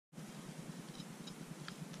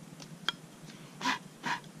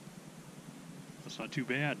That's not too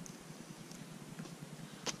bad.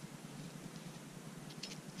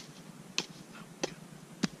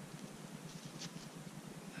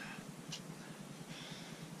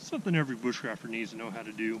 Something every bushcrafter needs to know how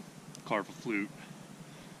to do: carve a flute.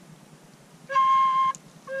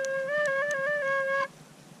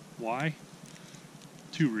 Why?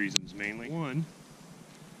 Two reasons mainly. One,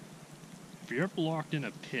 if you're ever locked in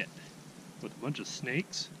a pit with a bunch of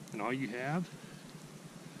snakes and all you have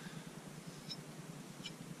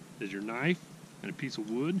is your knife and a piece of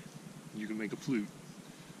wood, you can make a flute.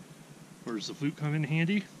 Where does the flute come in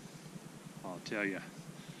handy? I'll tell you.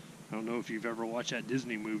 I don't know if you've ever watched that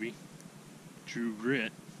Disney movie, True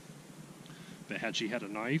Grit, but had she had a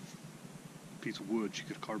knife, a piece of wood, she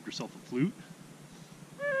could have carved herself a flute,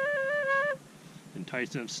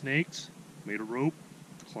 enticed them snakes, made a rope,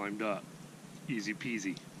 climbed up. Easy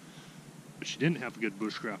peasy. But she didn't have a good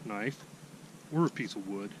bushcraft knife or a piece of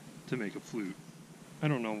wood to make a flute. I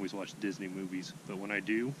don't always watch Disney movies, but when I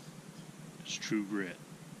do, it's True Grit.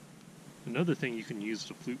 Another thing you can use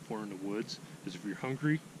the flute for in the woods is if you're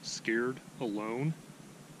hungry, scared, alone,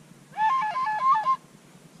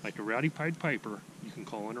 like a rowdy Pied Piper, you can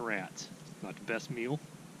call in a rat. Not the best meal,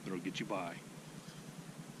 but it'll get you by.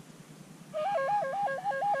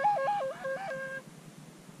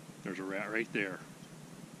 There's a rat right there.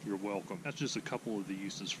 You're welcome. That's just a couple of the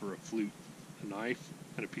uses for a flute. A knife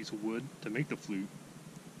and a piece of wood to make the flute.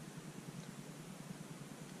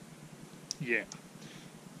 Yeah.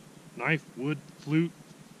 Knife, wood, flute,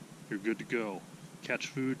 you're good to go. Catch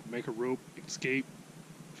food, make a rope, escape,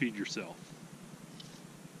 feed yourself.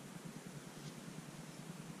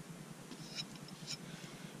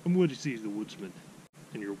 I'm Woodsy the Woodsman,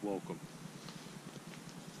 and you're welcome.